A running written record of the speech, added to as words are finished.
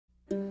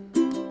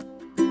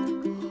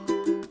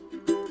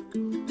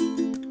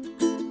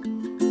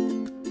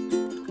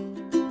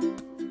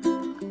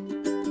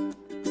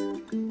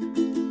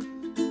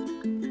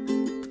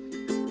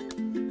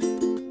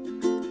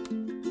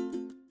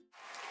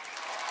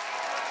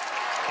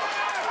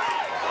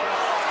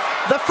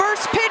The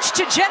first pitch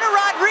to Jenna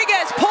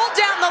Rodriguez, pulled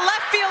down the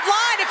left field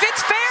line. If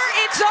it's fair,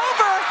 it's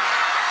over.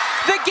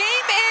 The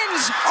game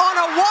ends on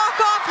a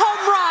walk-off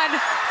home run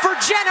for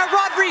Jenna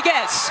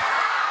Rodriguez.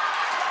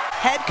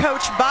 Head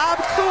coach Bob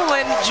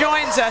Coolen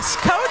joins us.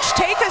 Coach,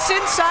 take us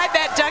inside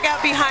that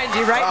dugout behind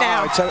you right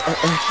now. It's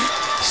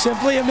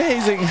simply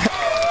amazing.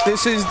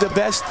 This is the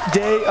best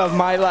day of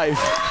my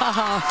life.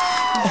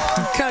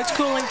 Coach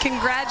Coolen,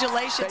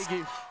 congratulations.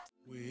 Thank you.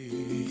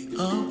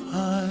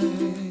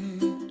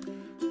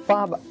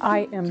 Bob,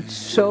 I am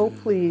so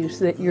pleased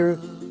that you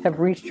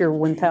have reached your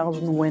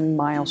 1,000 win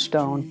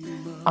milestone.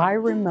 I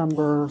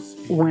remember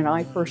when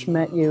I first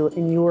met you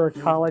and you were a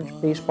college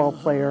baseball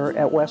player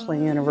at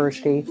Wesleyan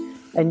University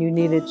and you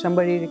needed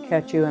somebody to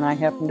catch you, and I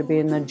happened to be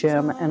in the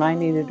gym and I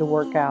needed to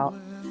work out.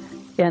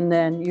 And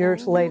then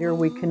years later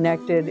we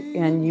connected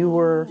and you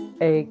were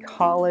a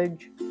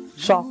college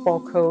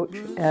softball coach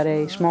at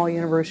a small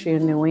university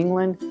in New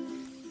England,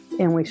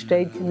 and we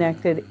stayed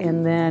connected,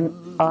 and then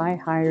I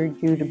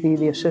hired you to be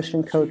the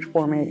assistant coach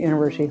for me at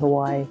University of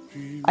Hawaii.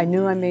 I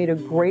knew I made a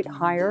great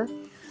hire.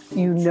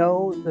 You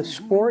know the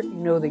sport, you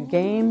know the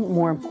game.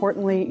 More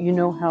importantly, you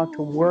know how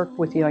to work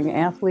with young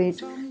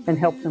athletes and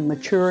help them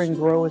mature and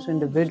grow as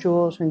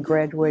individuals and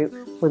graduate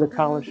with a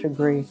college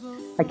degree.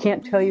 I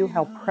can't tell you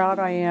how proud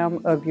I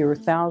am of your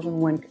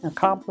 1,000-win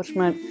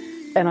accomplishment,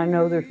 and I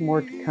know there's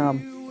more to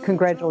come.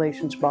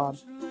 Congratulations, Bob.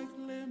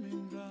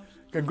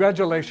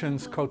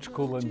 Congratulations, Coach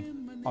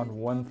Coolen, on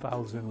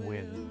 1,000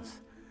 wins.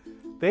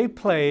 They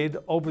played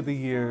over the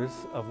years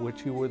of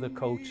which you were the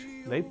coach.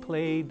 They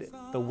played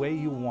the way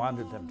you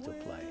wanted them to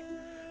play.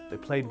 They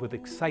played with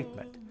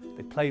excitement.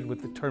 They played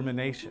with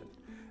determination.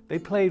 They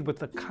played with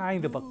the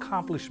kind of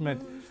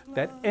accomplishment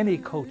that any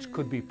coach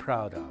could be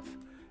proud of.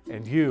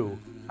 And you,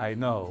 I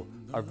know,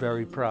 are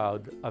very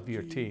proud of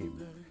your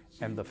team.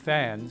 And the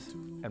fans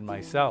and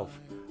myself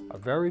are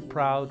very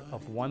proud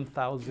of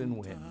 1,000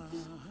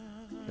 wins.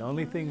 The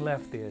only thing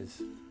left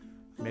is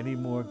many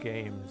more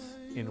games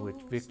in which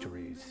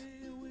victories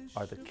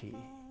are the key.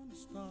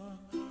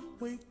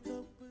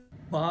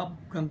 Bob,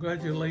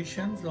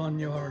 congratulations on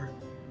your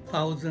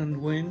 1,000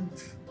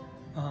 wins.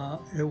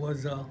 It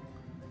was a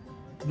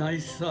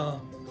nice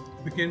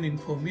beginning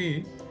for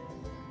me,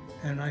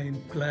 and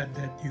I'm glad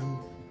that you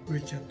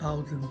reached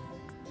 1,000.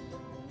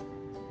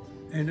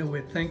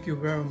 Anyway, thank you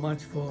very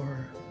much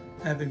for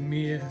having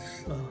me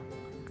as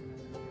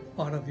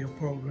part of your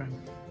program.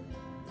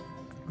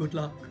 Good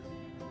luck.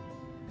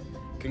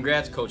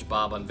 Congrats, Coach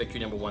Bob, on victory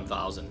number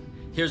 1,000.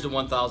 Here's the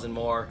 1,000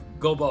 more.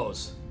 Go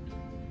Bows!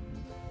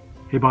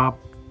 Hey Bob,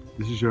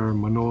 this is your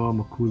Manoa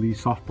Makuli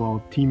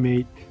softball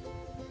teammate.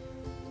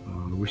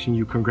 Wishing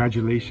you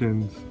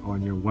congratulations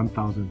on your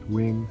 1,000th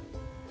win.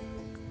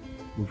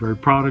 We're very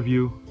proud of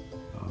you.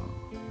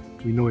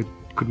 We know it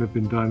couldn't have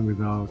been done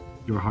without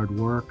your hard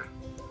work,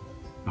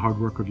 the hard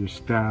work of your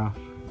staff,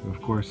 and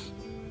of course,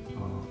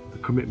 the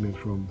commitment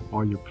from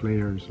all your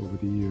players over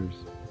the years.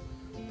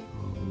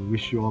 We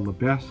wish you all the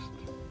best,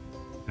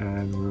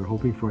 and we're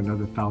hoping for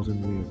another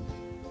 1,000 wins.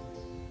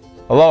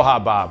 Aloha,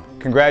 Bob.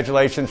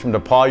 Congratulations from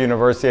DePaul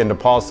University and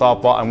DePaul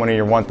softball on winning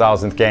your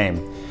 1,000th game.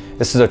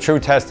 This is a true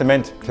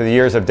testament to the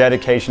years of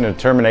dedication and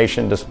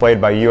determination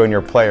displayed by you and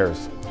your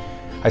players.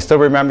 I still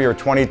remember your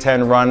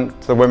 2010 run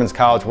to the Women's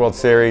College World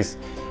Series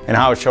and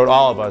how it showed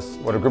all of us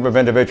what a group of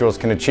individuals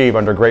can achieve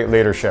under great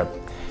leadership.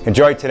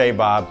 Enjoy today,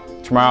 Bob.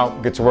 Tomorrow,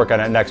 get to work on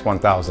that next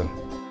 1,000.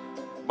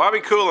 Bobby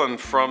Coolen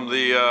from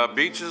the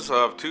beaches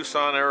of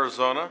Tucson,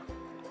 Arizona.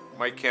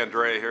 Mike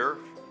Candrea here.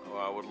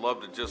 I would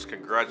love to just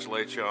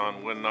congratulate you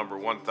on win number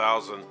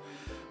 1,000.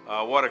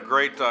 What a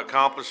great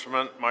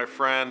accomplishment, my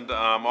friend.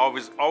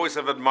 Always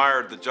have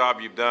admired the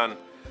job you've done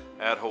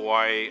at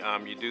Hawaii.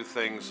 You do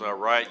things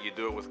right, you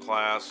do it with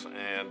class,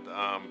 and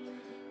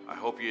I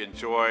hope you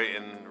enjoy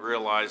and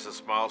realize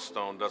this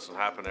milestone doesn't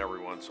happen to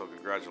everyone, so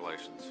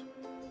congratulations.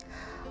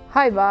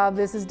 Hi Bob,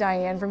 this is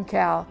Diane from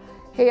Cal.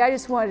 Hey, I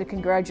just wanted to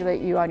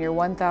congratulate you on your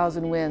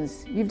 1,000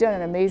 wins. You've done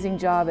an amazing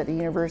job at the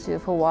University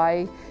of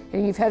Hawaii,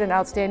 and you've had an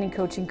outstanding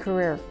coaching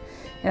career.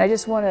 And I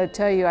just want to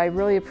tell you, I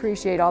really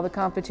appreciate all the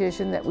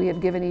competition that we have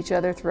given each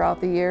other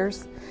throughout the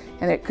years,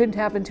 and it couldn't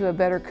happen to a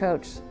better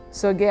coach.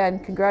 So again,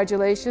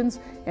 congratulations,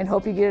 and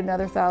hope you get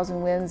another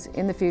 1,000 wins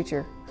in the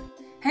future.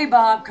 Hey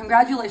Bob,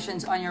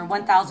 congratulations on your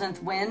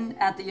 1,000th win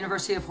at the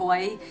University of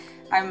Hawaii.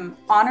 I'm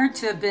honored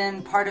to have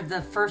been part of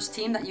the first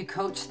team that you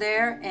coached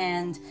there,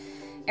 and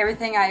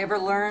everything I ever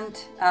learned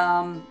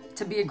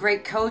to be a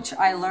great coach,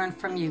 I learned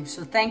from you.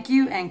 So thank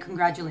you and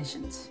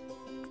congratulations.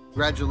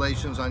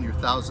 Congratulations on your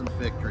 1,000th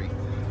victory.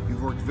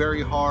 You've worked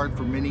very hard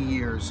for many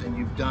years, and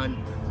you've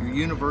done your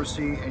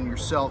university and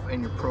yourself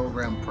and your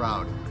program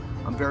proud.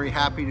 I'm very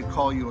happy to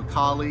call you a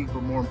colleague,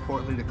 but more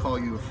importantly to call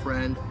you a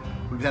friend.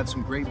 We've had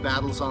some great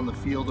battles on the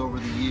field over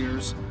the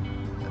years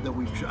that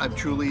I've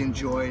truly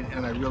enjoyed,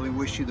 and I really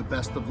wish you the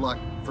best of luck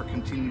for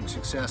continued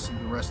success in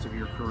the rest of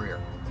your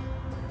career.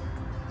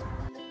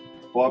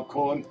 Bob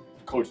Coolen,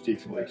 Coach D.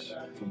 Felice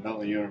from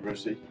Bentley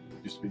University,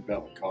 used to be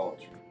Bentley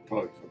College,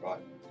 probably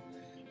forgotten.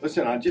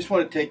 Listen, I just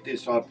want to take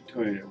this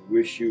opportunity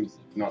to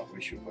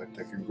but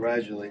to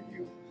congratulate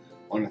you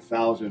on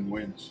 1,000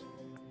 wins.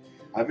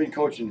 I've been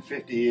coaching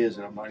 50 years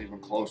and I'm not even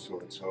close to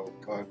it, so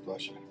God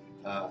bless you.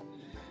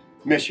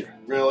 Miss you,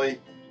 really.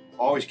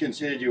 Always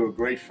considered you a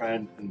great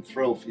friend and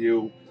thrilled for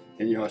you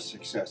and your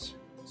success.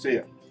 See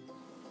ya.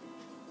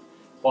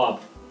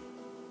 Bob,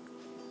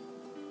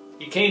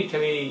 you came to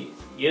me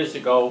years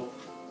ago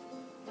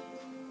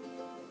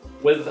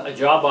with a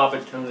job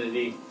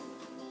opportunity,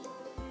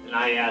 and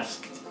I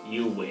asked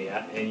you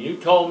where, and you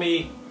told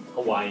me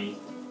Hawaii.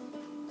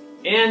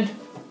 And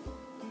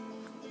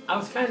I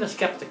was kind of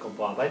skeptical,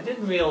 Bob. I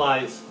didn't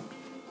realize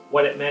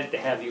what it meant to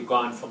have you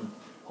gone from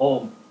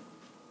home,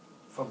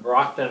 from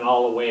Brockton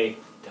all the way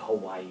to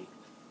Hawaii.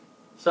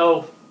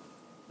 So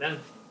then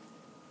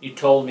you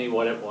told me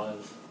what it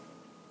was,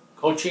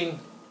 coaching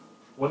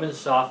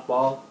women's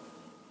softball,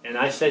 and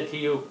I said to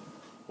you,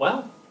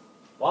 well,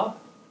 Bob,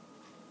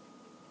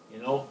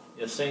 you know,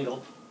 you're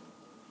single,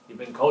 you've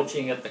been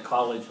coaching at the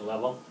college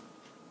level,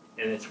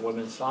 and it's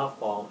women's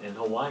softball in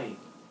Hawaii.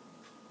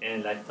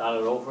 And I thought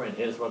it over, and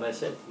here's what I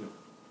said to you,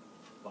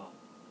 Bob.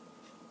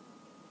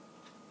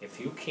 If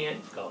you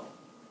can't go,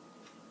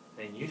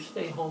 then you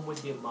stay home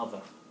with your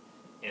mother,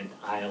 and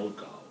I'll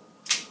go.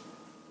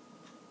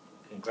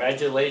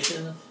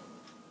 Congratulations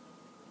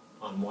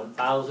on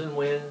 1,000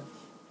 wins.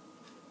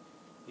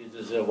 You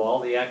deserve all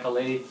the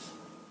accolades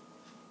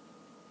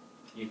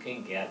you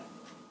can get.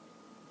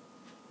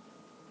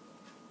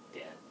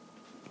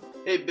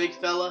 Hey big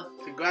fella,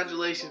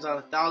 congratulations on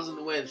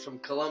 1,000 wins from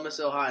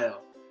Columbus, Ohio.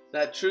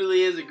 That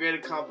truly is a great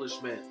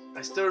accomplishment.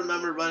 I still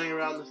remember running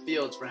around the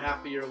fields for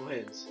half of your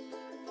wins.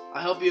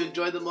 I hope you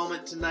enjoyed the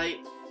moment tonight,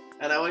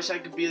 and I wish I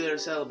could be there to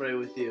celebrate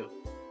with you.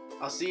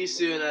 I'll see you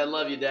soon, and I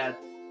love you, Dad.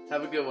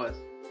 Have a good one.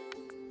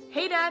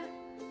 Hey Dad,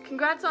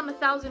 congrats on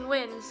 1,000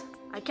 wins.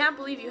 I can't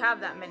believe you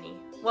have that many.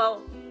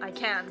 Well, I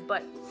can,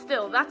 but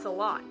still, that's a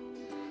lot.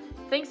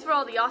 Thanks for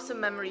all the awesome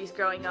memories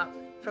growing up.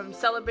 From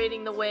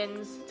celebrating the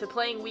wins to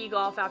playing Wii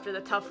golf after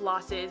the tough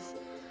losses.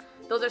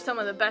 Those are some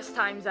of the best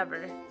times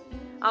ever.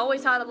 I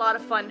always had a lot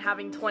of fun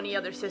having 20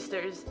 other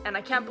sisters, and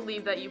I can't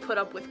believe that you put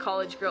up with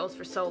college girls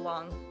for so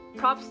long.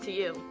 Props to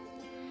you.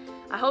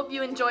 I hope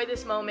you enjoy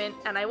this moment,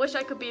 and I wish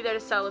I could be there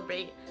to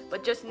celebrate,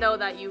 but just know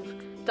that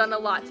you've done a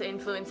lot to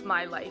influence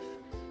my life.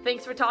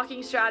 Thanks for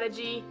talking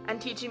strategy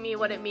and teaching me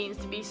what it means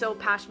to be so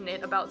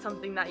passionate about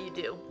something that you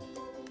do.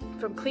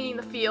 From cleaning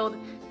the field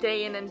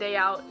day in and day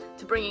out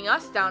to bringing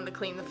us down to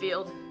clean the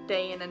field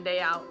day in and day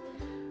out.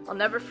 I'll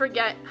never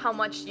forget how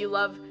much you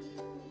love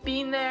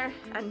being there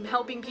and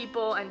helping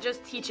people and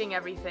just teaching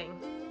everything.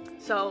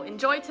 So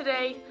enjoy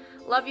today,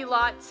 love you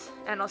lots,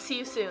 and I'll see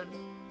you soon.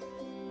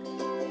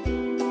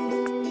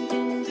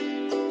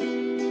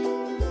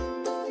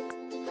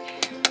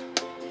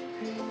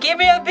 Give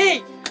me a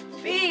B.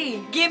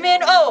 B. Give me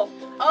an O.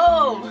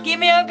 O. Give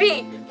me a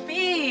B.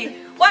 B.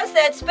 What's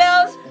that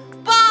spells?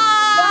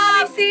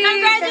 Bob!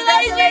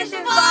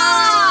 Congratulations,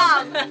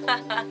 Bob!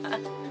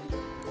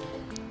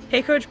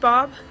 Hey Coach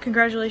Bob,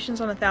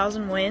 congratulations on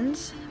 1,000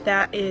 wins.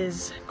 That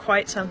is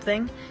quite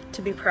something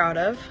to be proud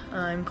of.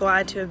 I'm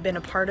glad to have been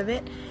a part of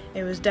it.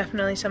 It was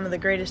definitely some of the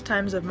greatest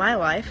times of my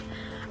life.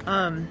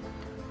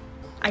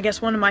 I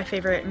guess one of my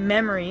favorite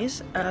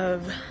memories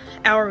of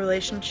our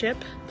relationship,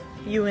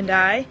 you and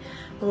I,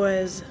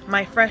 was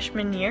my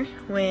freshman year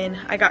when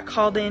I got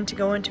called in to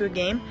go into a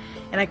game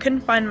and I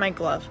couldn't find my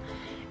glove.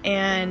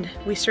 And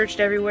we searched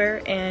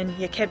everywhere and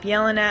you kept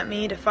yelling at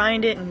me to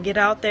find it and get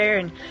out there,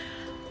 and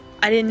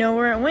I didn't know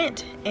where it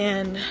went,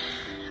 and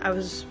I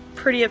was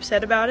pretty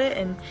upset about it,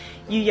 and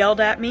you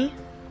yelled at me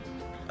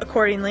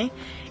accordingly,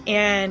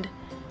 and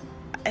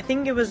I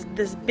think it was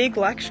this big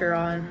lecture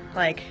on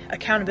like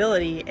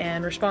accountability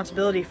and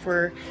responsibility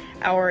for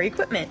our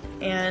equipment.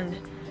 And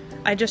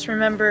I just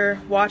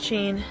remember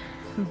watching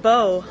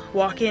Bo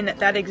walk in at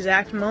that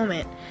exact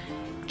moment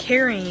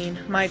carrying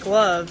my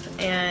glove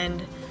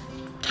and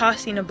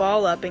tossing a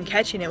ball up and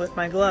catching it with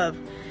my glove.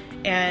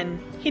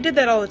 And he did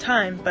that all the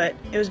time, but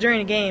it was during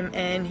a game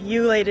and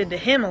you laid into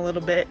him a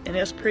little bit, and it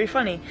was pretty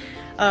funny.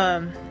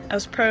 That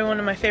was probably one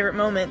of my favorite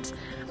moments,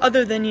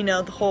 other than, you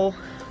know, the whole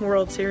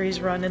World Series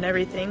run and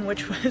everything,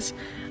 which was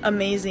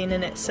amazing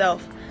in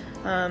itself.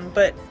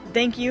 But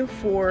thank you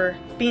for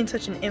being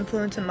such an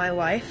influence in my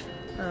life,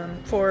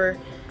 for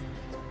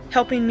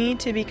helping me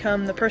to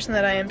become the person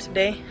that I am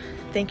today.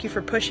 Thank you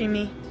for pushing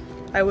me.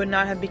 I would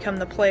not have become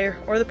the player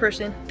or the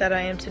person that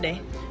I am today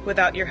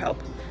without your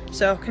help.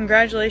 So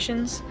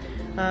congratulations,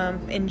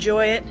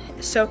 enjoy it,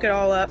 soak it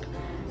all up,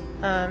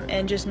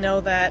 and just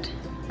know that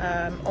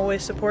I'm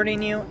always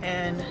supporting you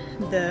and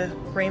the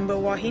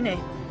Rainbow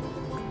Wahine.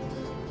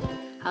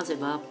 How's it,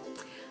 Bob?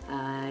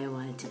 I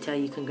wanted to tell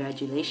you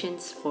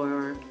congratulations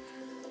for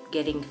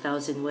getting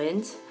 1,000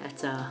 wins.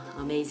 That's an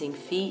amazing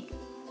feat,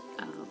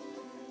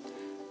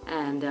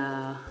 and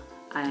I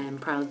am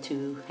proud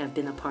to have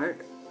been a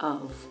part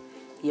of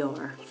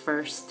your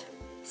first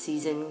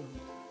season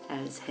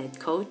as head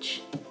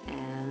coach,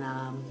 and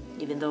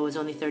And even though it was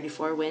only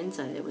 34 wins,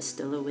 it was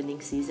still a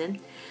winning season.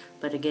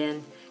 But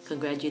again,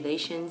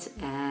 congratulations,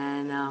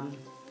 and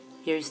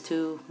here's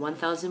to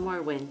 1,000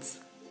 more wins.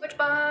 Coach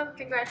Bob,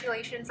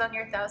 congratulations on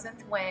your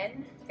 1,000th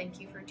win. Thank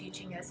you for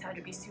teaching us how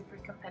to be super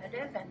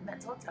competitive and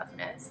mental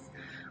toughness.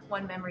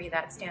 One memory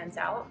that stands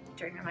out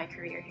during my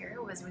career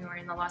here was we were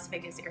in the Las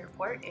Vegas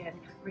airport and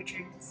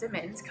Richard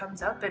Simmons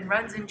comes up and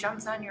runs and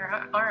jumps on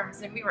your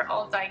arms, and we were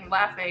all dying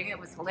laughing. It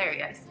was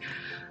hilarious.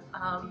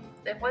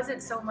 It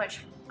wasn't so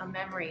much a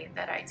memory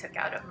that I took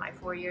out of my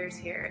 4 years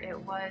here. It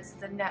was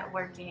the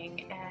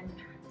networking and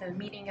the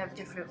meeting of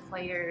different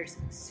players,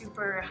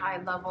 super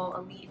high level,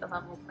 elite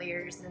level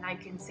players. And I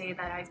can say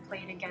that I've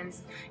played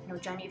against,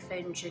 Jenny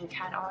Finch and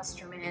Kat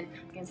Osterman.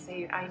 I can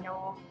say I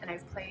know, and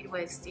I've played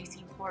with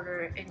Stacey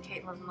Porter and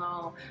Caitlin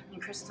Lowe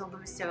and Crystal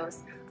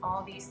Bustos.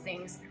 All these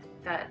things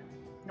that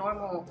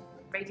normal,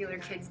 regular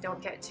kids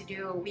don't get to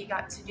do, we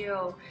got to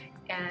do.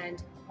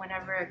 And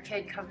whenever a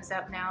kid comes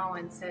up now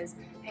and says,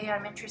 hey,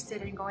 I'm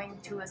interested in going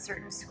to a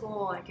certain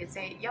school, I could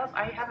say, yep,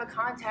 I have a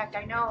contact,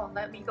 I know,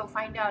 let me go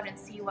find out and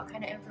see what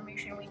kind of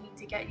information we need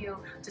to get you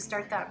to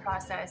start that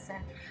process.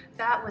 And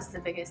that was the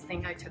biggest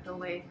thing I took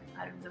away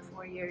out of the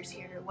 4 years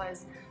here,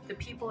 was the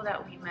people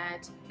that we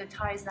met, the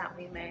ties that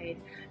we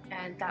made,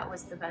 and that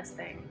was the best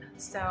thing.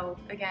 So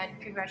again,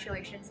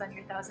 congratulations on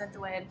your 1,000th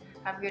win.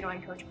 Have a good one,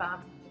 Coach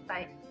Bob.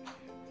 Bye.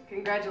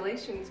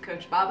 Congratulations,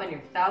 Coach Bob, on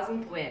your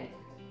 1,000th win.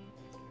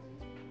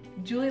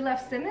 Julie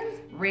Leff Simmons,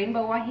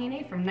 Rainbow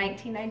Wahine from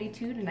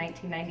 1992 to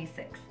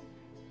 1996.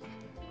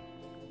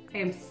 I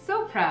am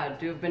so proud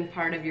to have been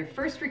part of your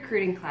first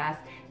recruiting class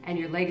and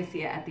your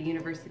legacy at the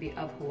University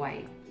of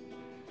Hawaii.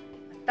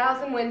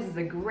 1,000 wins is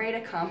a great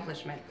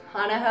accomplishment.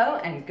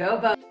 Hanaho and go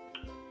Bo!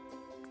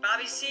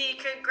 Bobby C,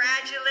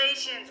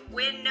 congratulations,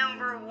 win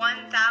number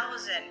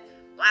 1,000.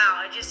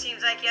 Wow, it just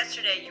seems like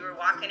yesterday you were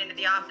walking into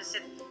the office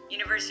at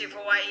University of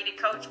Hawaii to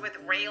coach with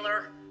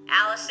Rayler,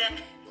 Allison,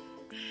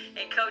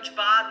 and Coach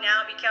Bob,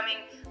 now becoming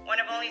one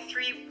of only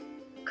 3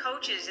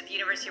 coaches at the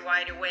University of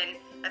Hawaii to win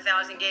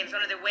 1,000 games,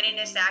 one of the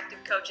winningest active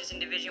coaches in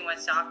Division I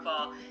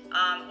softball.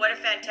 What a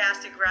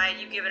fantastic ride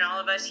you've given all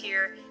of us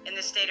here in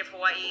the state of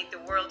Hawaii,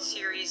 the World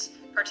Series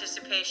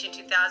participation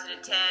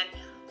 2010,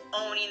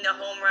 owning the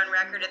home run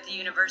record at the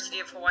University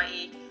of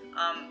Hawaii,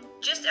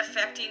 just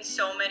affecting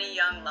so many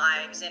young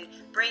lives and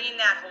bringing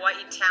that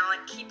Hawaii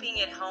talent, keeping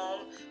it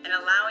home, and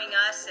allowing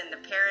us and the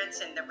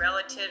parents and the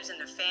relatives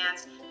and the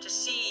fans to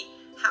see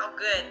how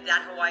good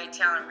that Hawaii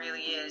talent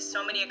really is.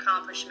 So many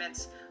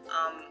accomplishments.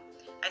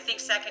 I think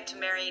second to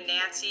marrying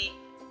Nancy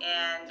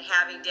and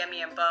having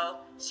Demi and Bo,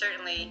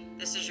 certainly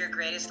this is your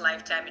greatest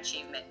lifetime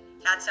achievement.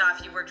 Hats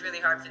off, you worked really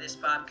hard for this,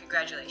 Bob.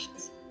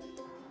 Congratulations.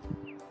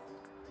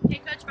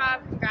 Hey Coach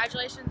Bob,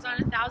 congratulations on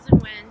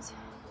 1,000 wins.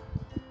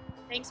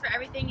 Thanks for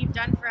everything you've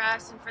done for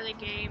us and for the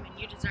game, and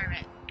you deserve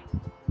it.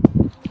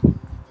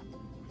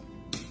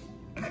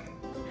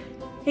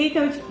 Hey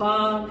Coach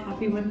Bob,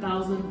 happy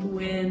 1,000th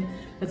win.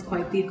 That's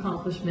quite the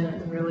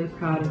accomplishment. I'm really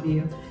proud of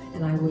you,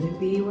 and I wouldn't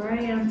be where I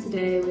am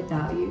today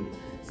without you,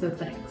 so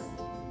thanks.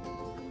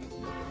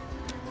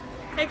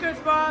 Hey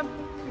Coach Bob,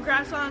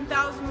 congrats on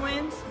 1,000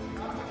 wins.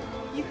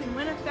 You can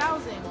win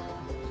 1,000. You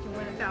can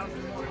win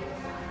 1,000 more.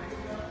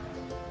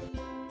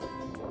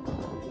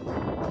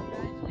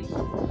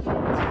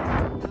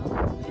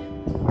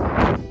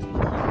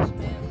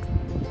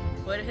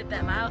 Way to hit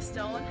that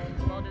milestone,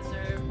 well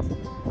deserved.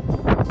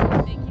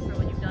 Thank you for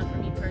what you've done for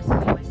me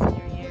personally my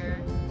senior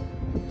year,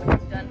 what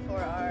you've done for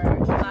our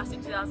class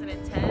in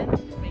 2010,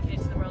 making it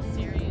to the World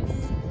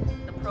Series,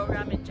 the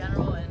program in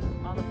general, and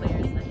all the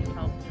players that you've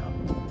helped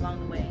along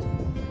the way.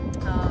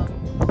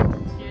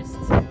 Here's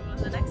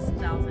to the next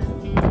 1,000.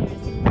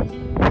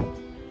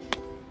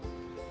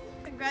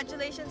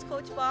 Congratulations,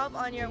 Coach Bob,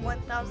 on your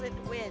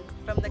 1,000th win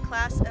from the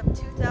class of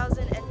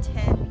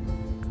 2010.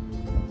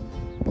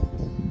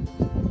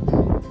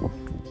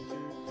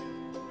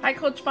 Hi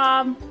Coach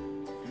Bob,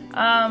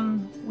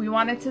 we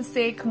wanted to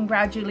say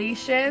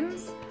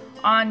congratulations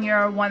on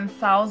your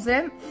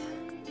 1,000th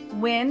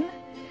win,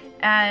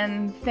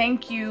 and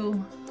thank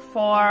you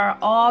for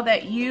all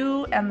that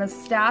you and the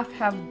staff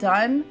have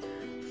done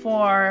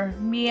for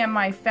me and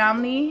my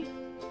family.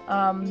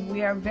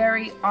 We are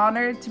very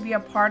honored to be a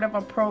part of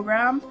a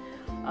program,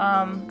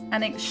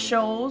 and it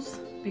shows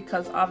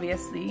because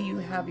obviously you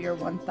have your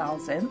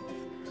 1,000th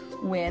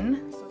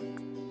win.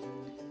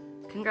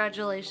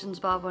 Congratulations,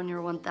 Bob, on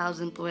your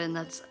 1,000th win.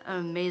 That's an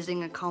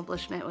amazing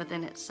accomplishment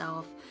within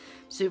itself.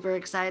 Super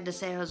excited to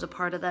say I was a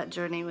part of that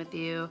journey with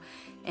you,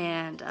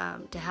 and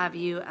to have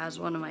you as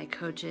one of my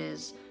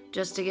coaches,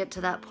 just to get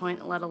to that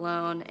point, let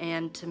alone,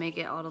 and to make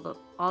it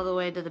all the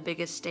way to the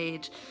biggest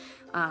stage,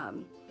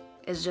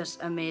 is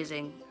just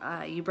amazing.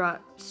 You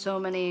brought so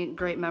many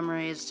great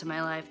memories to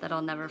my life that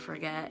I'll never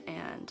forget,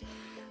 and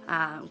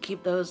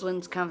keep those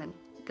wins coming.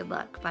 Good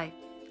luck. Bye.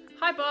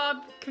 Hi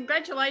Bob,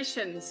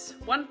 congratulations,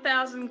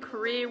 1,000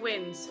 career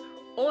wins,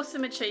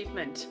 awesome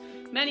achievement.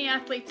 Many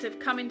athletes have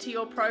come into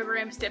your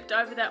program, stepped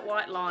over that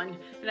white line,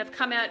 and have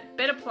come out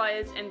better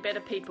players and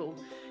better people.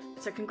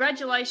 So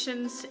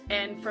congratulations,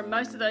 and from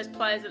most of those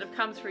players that have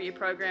come through your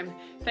program,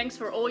 thanks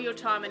for all your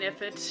time and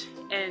effort,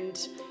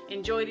 and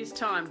enjoy this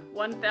time.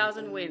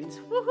 1,000 wins.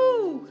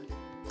 Woohoo!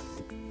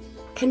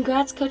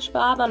 Congrats, Coach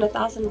Bob, on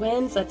 1,000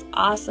 wins. That's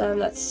awesome.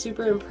 That's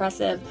super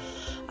impressive.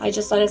 I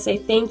just want to say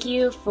thank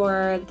you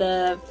for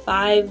the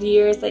 5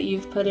 years that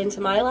you've put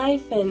into my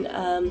life, and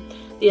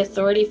the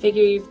authority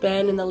figure you've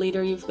been and the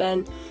leader you've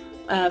been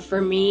for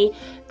me.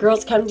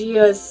 Girls come to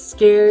you as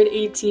scared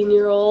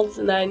 18-year-olds,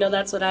 and I know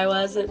that's what I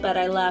was, but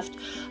I left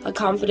a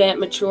confident,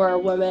 mature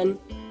woman,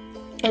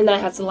 and that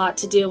has a lot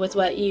to do with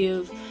what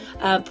you've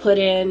put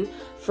in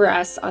for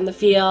us on the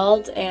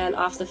field and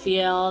off the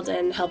field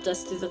and helped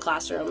us through the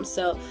classroom.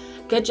 So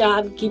good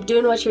job. Keep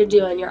doing what you're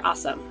doing. You're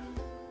awesome.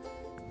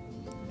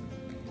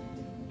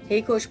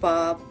 Hey, Coach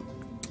Bob.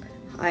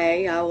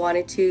 I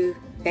wanted to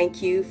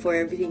thank you for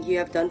everything you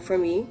have done for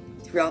me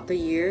throughout the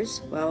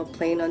years while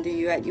playing under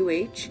you at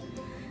UH.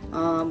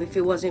 If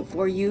it wasn't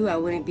for you, I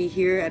wouldn't be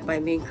here at my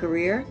main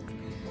career,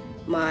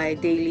 my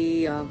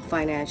daily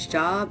finance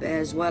job,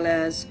 as well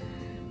as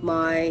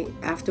my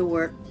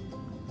after-work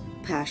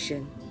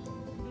passion,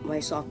 my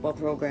softball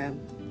program.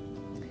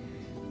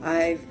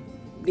 I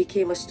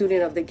became a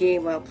student of the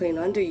game while playing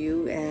under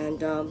you, and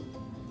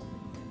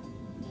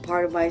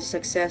part of my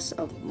success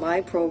of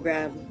my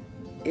program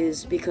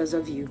is because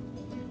of you.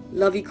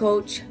 Love you,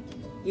 Coach.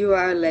 You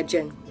are a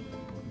legend.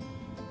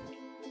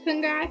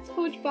 Congrats,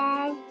 Coach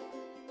Bob.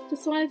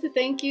 Just wanted to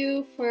thank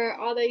you for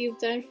all that you've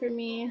done for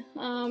me.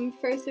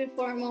 First and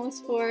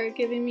foremost, for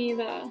giving me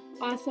the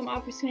awesome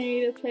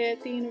opportunity to play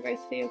at the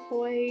University of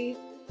Hawaii.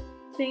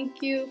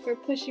 Thank you for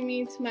pushing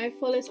me to my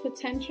fullest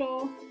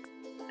potential.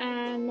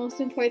 And most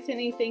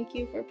importantly, thank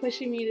you for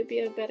pushing me to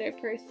be a better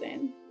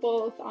person,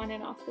 both on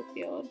and off the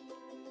field.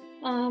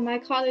 My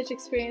college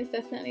experience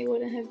definitely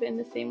wouldn't have been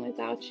the same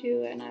without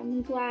you, and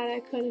I'm glad I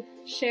could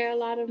share a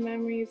lot of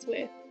memories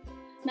with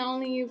not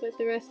only you, but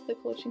the rest of the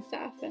coaching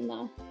staff and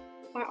our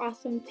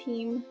awesome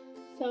team.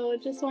 So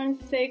just wanted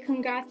to say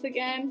congrats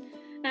again,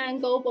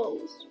 and go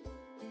Bows.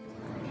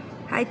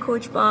 Hi,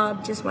 Coach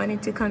Bob. Just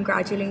wanted to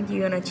congratulate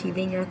you on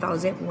achieving your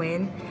 1,000th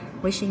win.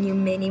 Wishing you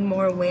many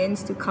more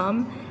wins to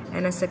come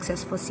and a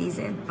successful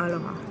season.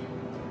 Aloha.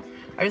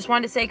 I just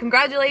wanted to say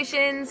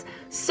congratulations.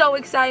 So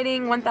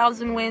exciting.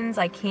 1,000 wins.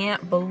 I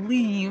can't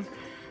believe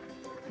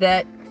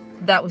that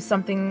was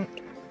something.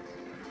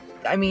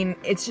 I mean,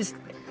 it's just,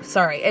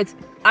 sorry.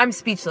 I'm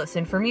speechless,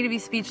 and for me to be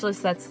speechless,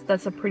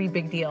 that's a pretty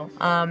big deal.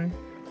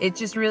 It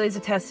just really is a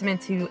testament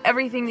to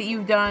everything that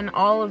you've done,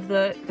 all of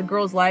the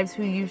girls' lives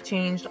who you've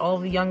changed, all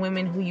of the young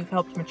women who you've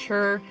helped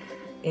mature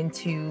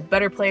into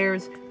better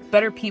players,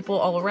 better people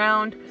all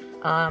around.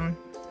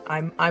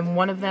 I'm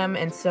one of them,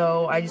 and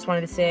so I just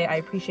wanted to say I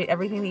appreciate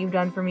everything that you've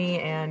done for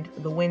me and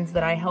the wins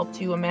that I helped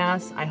you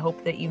amass. I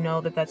hope that you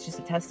know that that's just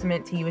a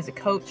testament to you as a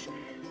coach,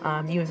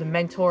 you as a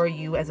mentor,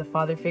 you as a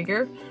father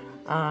figure.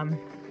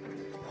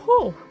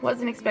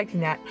 Wasn't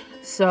expecting that.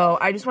 So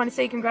I just want to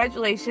say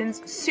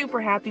congratulations. Super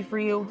happy for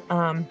you.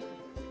 I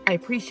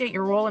appreciate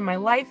your role in my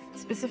life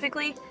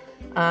specifically.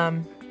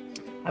 I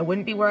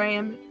wouldn't be where I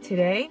am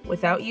today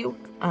without you.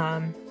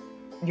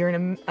 You're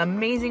an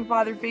amazing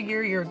father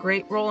figure. You're a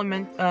great role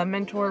and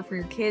mentor for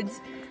your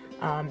kids.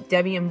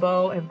 Debbie and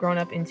Bo have grown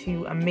up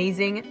into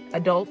amazing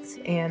adults,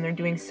 and they're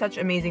doing such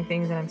amazing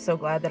things, and I'm so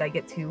glad that I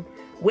get to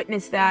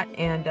witness that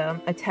and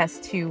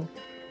attest to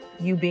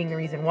you being the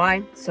reason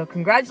why. So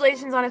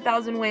congratulations on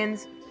 1,000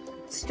 wins.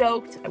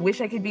 Stoked. I wish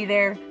I could be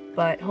there,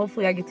 but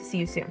hopefully I get to see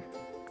you soon.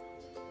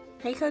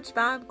 Hey Coach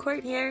Bob,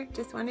 Court here.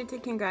 Just wanted to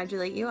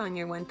congratulate you on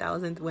your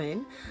 1,000th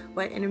win.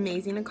 What an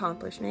amazing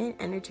accomplishment,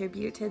 and a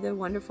tribute to the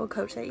wonderful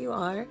coach that you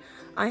are.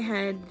 I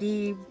had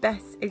the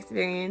best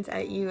experience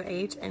at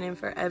UH and am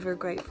forever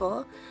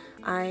grateful.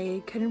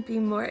 I couldn't be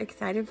more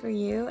excited for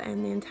you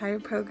and the entire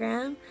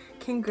program.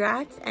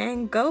 Congrats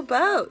and go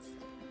Bows!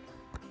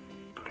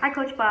 Hi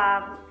Coach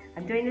Bob.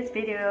 I'm doing this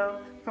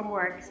video from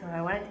work, so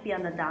I wanted to be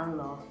on the down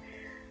low.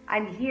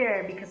 I'm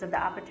here because of the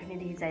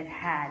opportunities I've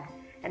had,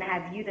 and I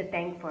have you to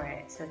thank for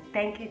it. So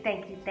thank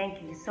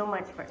you so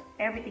much for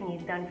everything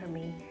you've done for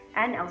me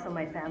and also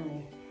my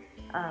family.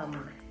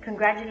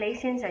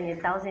 Congratulations on your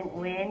 1,000th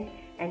win,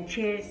 and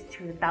cheers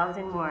to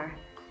 1,000 more.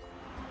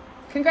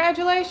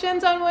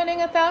 Congratulations on winning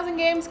 1,000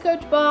 games,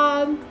 Coach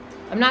Bob.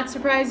 I'm not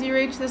surprised you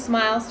reached this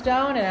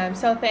milestone, and I'm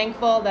so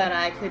thankful that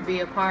I could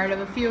be a part of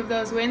a few of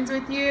those wins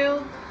with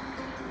you.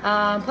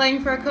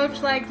 Playing for a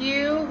coach like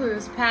you,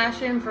 whose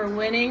passion for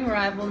winning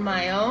rivaled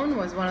my own,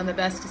 was one of the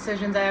best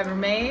decisions I ever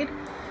made.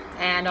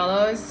 And I'll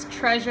always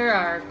treasure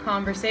our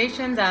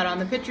conversations out on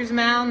the pitcher's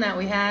mound that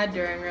we had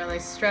during really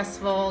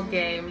stressful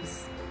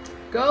games.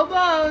 Go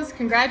Bows!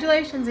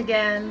 Congratulations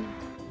again!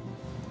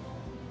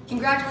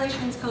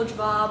 Congratulations, Coach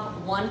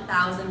Bob.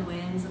 1,000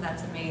 wins.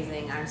 That's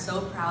amazing. I'm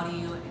so proud of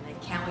you, and I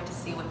can't wait to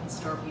see what's in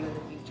store for you in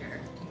the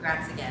future.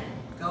 Congrats again.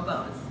 Go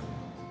Bows!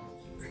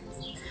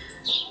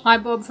 Hi,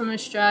 Bob from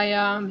Australia.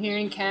 I'm here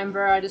in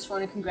Canberra. I just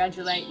want to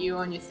congratulate you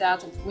on your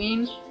 1,000th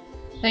win.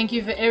 Thank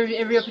you for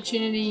every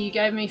opportunity you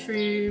gave me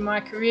through my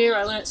career.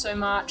 I learnt so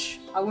much.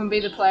 I wouldn't be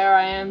the player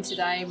I am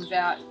today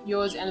without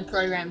yours and the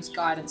program's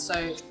guidance.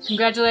 So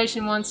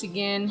congratulations once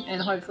again,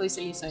 and hopefully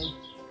see you soon.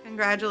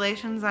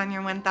 Congratulations on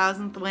your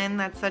 1,000th win.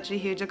 That's such a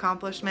huge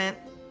accomplishment.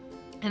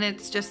 And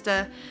it's just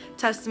a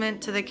testament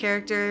to the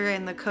character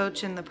and the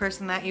coach and the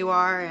person that you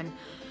are. And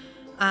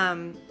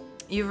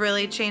you've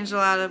really changed a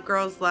lot of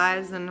girls'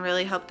 lives and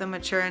really helped them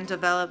mature and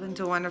develop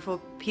into wonderful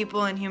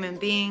people and human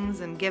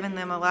beings, and given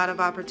them a lot of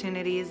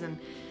opportunities. And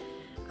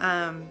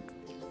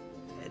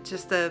it's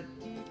just a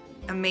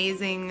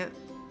amazing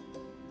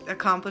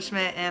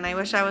accomplishment, and I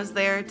wish I was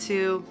there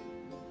to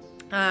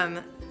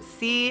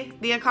see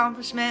the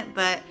accomplishment,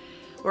 but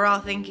we're all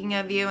thinking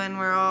of you, and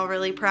we're all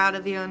really proud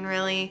of you, and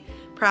really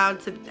proud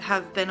to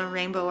have been a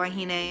Rainbow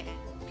Wahine.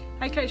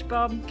 Hey Coach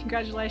Bob,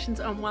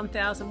 congratulations on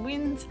 1,000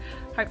 wins.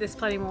 Hope there's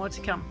plenty more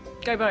to come.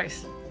 Go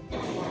Bows!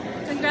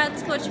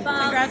 Congrats Coach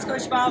Bob! Congrats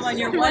Coach Bob on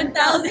your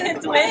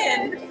 1,000th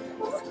win!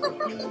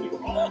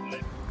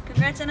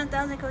 Congrats on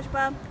 1,000 Coach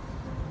Bob!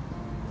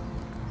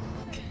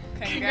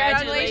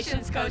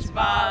 Congratulations Coach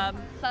Bob!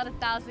 On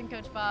 1,000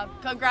 Coach Bob!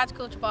 Congrats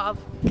Coach Bob!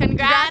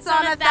 Congrats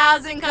on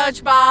 1,000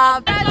 Coach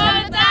Bob!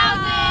 Congrats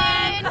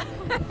on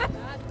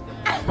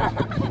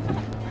 1,000!